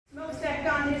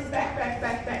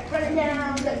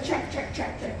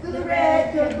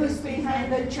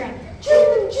and the train.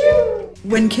 Choo choo!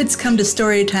 When kids come to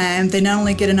Storytime, they not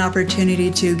only get an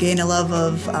opportunity to gain a love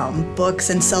of books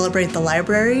and celebrate the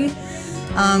library,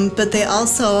 but they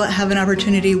also have an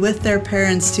opportunity with their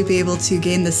parents to be able to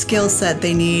gain the skill set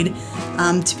they need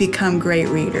to become great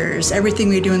readers. Everything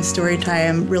we do in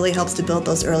Storytime really helps to build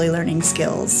those early learning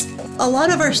skills. A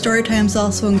lot of our Storytimes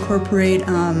also incorporate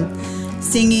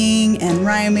singing and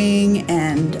rhyming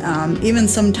and even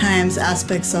sometimes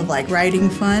aspects of like writing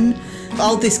fun.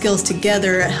 All these skills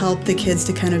together help the kids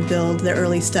to kind of build their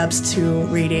early steps to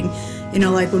reading. You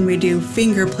know, like when we do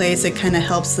finger plays, it kind of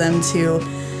helps them to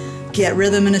get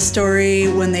rhythm in a story.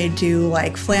 When they do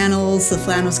like flannels, the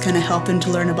flannels kind of help them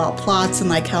to learn about plots and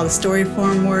like how the story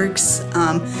form works.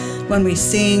 When we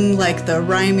sing, like the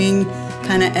rhyming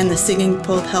kind of and the singing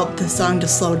both help the song to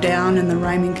slow down, and the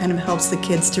rhyming kind of helps the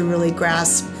kids to really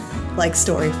grasp like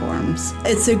story forms.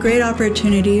 It's a great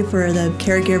opportunity for the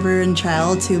caregiver and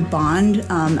child to bond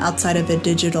outside of a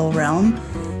digital realm.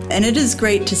 And it is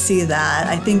great to see that.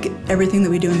 I think everything that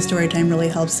we do in Storytime really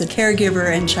helps the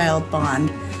caregiver and child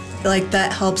bond. Like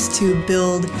that helps to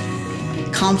build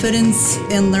confidence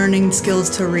in learning skills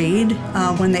to read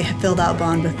when they build that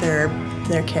bond with their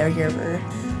caregiver.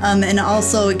 And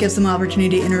also it gives them an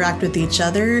opportunity to interact with each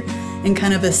other in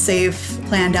kind of a safe,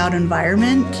 planned out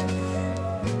environment.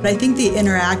 But I think the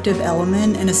interactive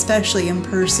element, and especially in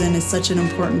person, is such an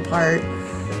important part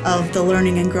of the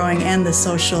learning and growing and the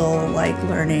social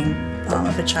learning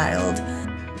of a child.